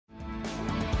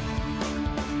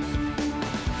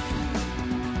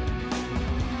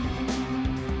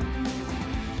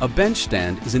A bench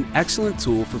stand is an excellent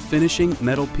tool for finishing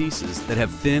metal pieces that have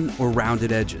thin or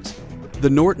rounded edges. The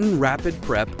Norton Rapid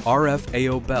Prep RF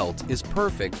AO belt is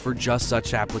perfect for just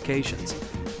such applications.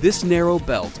 This narrow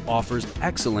belt offers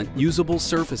excellent usable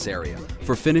surface area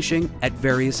for finishing at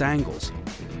various angles.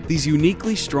 These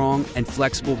uniquely strong and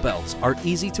flexible belts are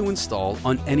easy to install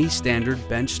on any standard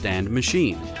bench stand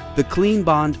machine. The Clean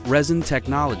Bond resin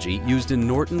technology used in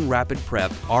Norton Rapid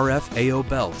Prep RF AO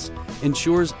belts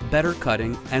ensures better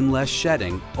cutting and less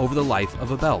shedding over the life of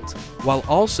a belt, while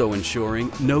also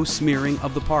ensuring no smearing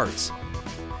of the parts.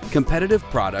 Competitive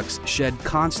products shed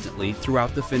constantly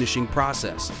throughout the finishing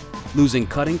process, losing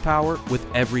cutting power with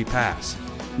every pass.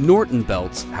 Norton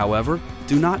belts, however,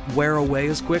 do not wear away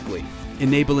as quickly,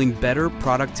 enabling better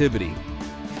productivity.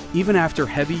 Even after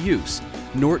heavy use,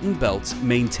 Norton belts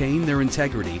maintain their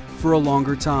integrity for a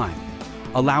longer time,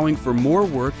 allowing for more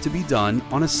work to be done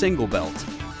on a single belt.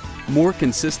 More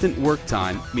consistent work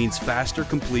time means faster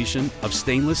completion of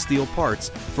stainless steel parts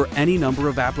for any number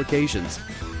of applications,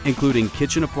 including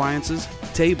kitchen appliances,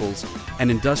 tables, and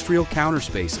industrial counter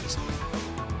spaces.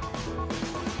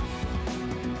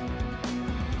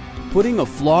 Putting a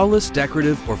flawless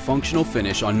decorative or functional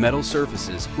finish on metal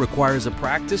surfaces requires a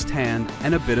practiced hand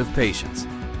and a bit of patience.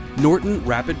 Norton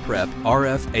Rapid Prep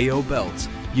RF AO belts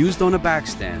used on a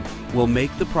backstand will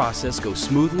make the process go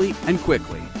smoothly and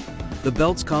quickly. The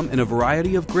belts come in a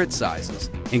variety of grit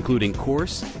sizes, including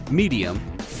coarse, medium,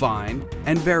 fine,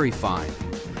 and very fine.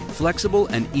 Flexible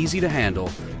and easy to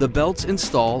handle, the belts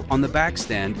install on the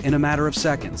backstand in a matter of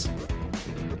seconds.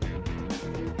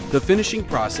 The finishing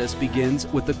process begins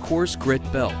with the coarse grit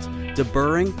belt,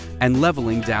 deburring and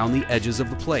leveling down the edges of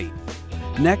the plate.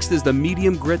 Next is the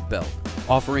medium grit belt,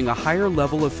 offering a higher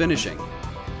level of finishing.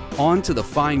 On to the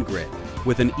fine grit,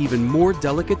 with an even more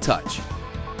delicate touch,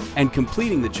 and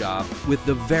completing the job with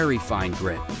the very fine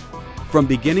grit. From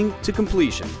beginning to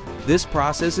completion, this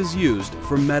process is used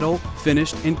for metal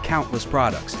finished in countless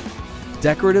products.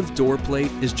 Decorative door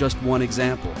plate is just one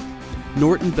example.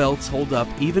 Norton belts hold up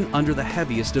even under the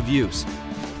heaviest of use.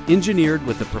 Engineered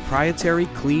with the proprietary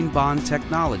Clean Bond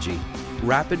technology,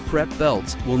 Rapid Prep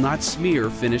belts will not smear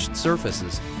finished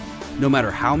surfaces. No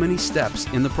matter how many steps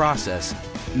in the process,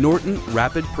 Norton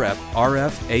Rapid Prep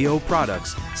RF AO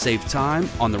products save time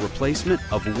on the replacement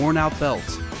of worn-out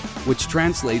belts, which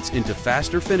translates into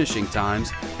faster finishing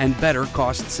times and better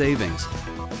cost savings.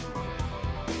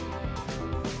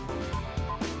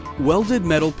 Welded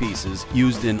metal pieces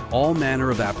used in all manner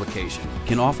of application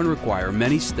can often require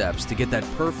many steps to get that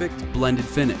perfect blended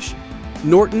finish.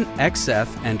 Norton XF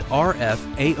and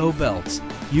RF AO belts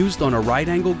used on a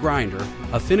right-angle grinder,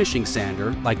 a finishing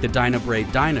sander like the Dynabrade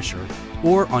Dynasure,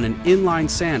 or on an inline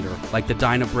sander like the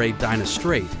Dynabrade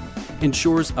Dynastraight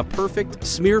ensures a perfect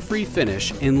smear-free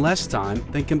finish in less time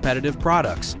than competitive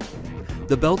products.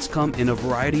 The belts come in a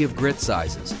variety of grit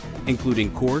sizes,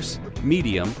 including coarse,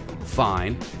 medium,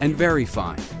 fine, and very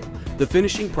fine. The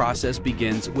finishing process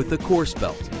begins with the coarse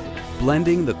belt,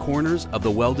 blending the corners of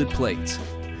the welded plates.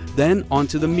 Then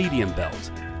onto the medium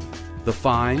belt, the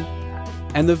fine,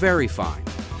 and the very fine.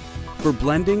 For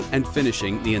blending and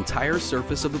finishing the entire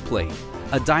surface of the plate,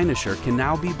 a Dynasure can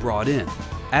now be brought in.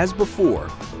 As before,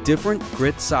 different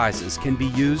grit sizes can be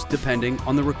used depending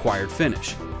on the required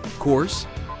finish. Coarse,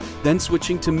 then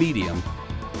switching to medium.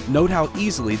 Note how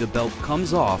easily the belt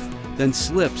comes off, then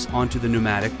slips onto the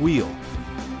pneumatic wheel.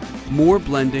 More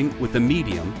blending with the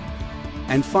medium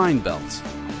and fine belts.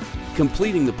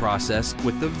 Completing the process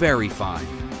with the very fine.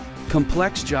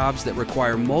 Complex jobs that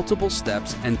require multiple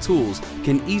steps and tools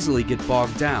can easily get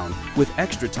bogged down with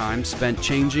extra time spent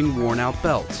changing worn-out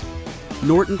belts.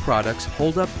 Norton products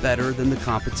hold up better than the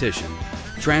competition,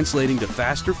 translating to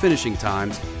faster finishing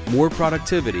times, more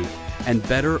productivity, and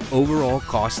better overall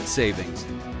cost savings.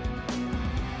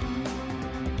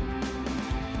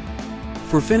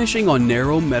 For finishing on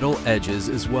narrow metal edges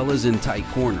as well as in tight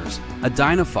corners, a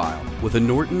Dynafile with a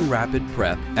Norton Rapid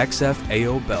Prep XF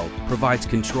AO belt provides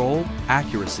control,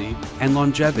 accuracy, and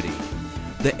longevity.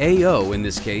 The AO in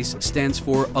this case stands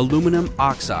for aluminum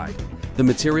oxide, the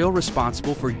material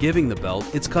responsible for giving the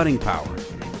belt its cutting power.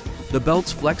 The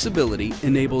belt's flexibility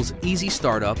enables easy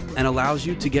startup and allows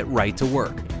you to get right to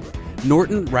work.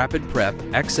 Norton Rapid Prep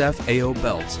XF AO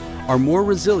belts are more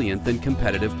resilient than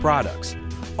competitive products,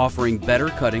 offering better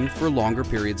cutting for longer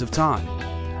periods of time.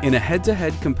 In a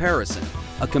head-to-head comparison,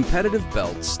 a competitive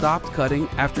belt stopped cutting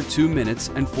after 2 minutes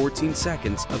and 14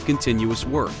 seconds of continuous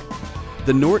work.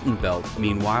 The Norton belt,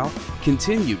 meanwhile,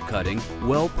 continued cutting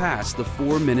well past the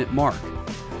 4-minute mark.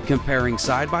 Comparing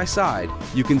side by side,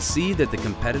 you can see that the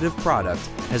competitive product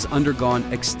has undergone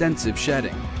extensive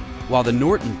shedding, while the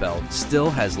Norton belt still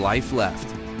has life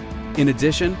left. In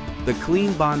addition, the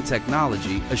Clean Bond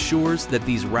technology assures that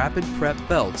these Rapid Prep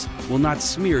belts will not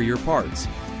smear your parts.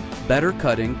 Better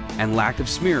cutting and lack of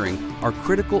smearing are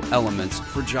critical elements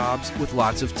for jobs with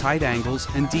lots of tight angles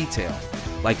and detail,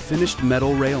 like finished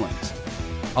metal railings.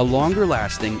 A longer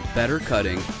lasting, better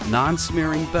cutting,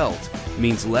 non-smearing belt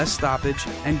means less stoppage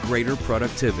and greater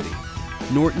productivity.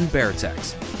 Norton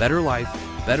Beartex, better life,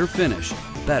 better finish,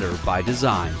 better by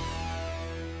design.